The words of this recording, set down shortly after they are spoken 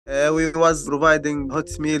We was providing hot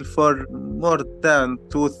meal for more than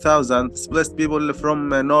 2,000 displaced people from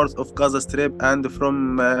north of Gaza Strip and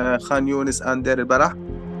from Khan Yunis and Deir al-Balah.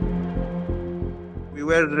 We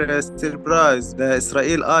were surprised. The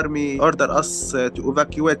Israel army ordered us to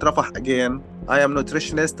evacuate Rafah again. I am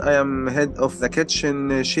nutritionist. I am head of the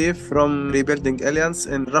kitchen chief from Rebuilding Alliance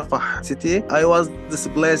in Rafah city. I was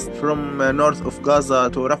displaced from north of Gaza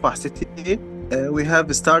to Rafah city. We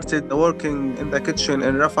have started working in the kitchen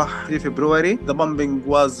in Rafah in February. The bombing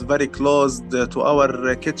was very close to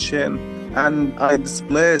our kitchen, and I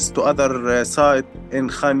displaced to other site in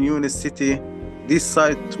Khan Yunis city. This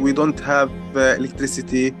site, we don't have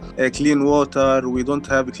electricity, clean water, we don't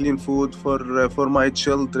have clean food for my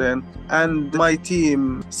children and my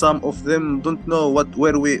team. Some of them don't know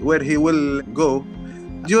where he will go.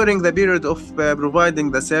 During the period of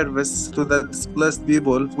providing the service to the displaced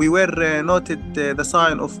people, we were noted the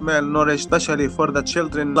sign of malnourished, especially for the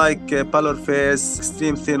children, like pallor face,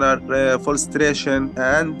 extreme thinner, frustration,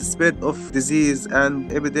 and spread of disease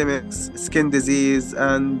and epidemics, skin disease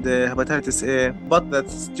and hepatitis A. But the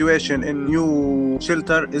situation in new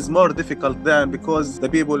shelter is more difficult than because the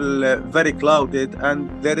people very crowded and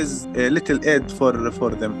there is little aid for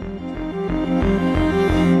them.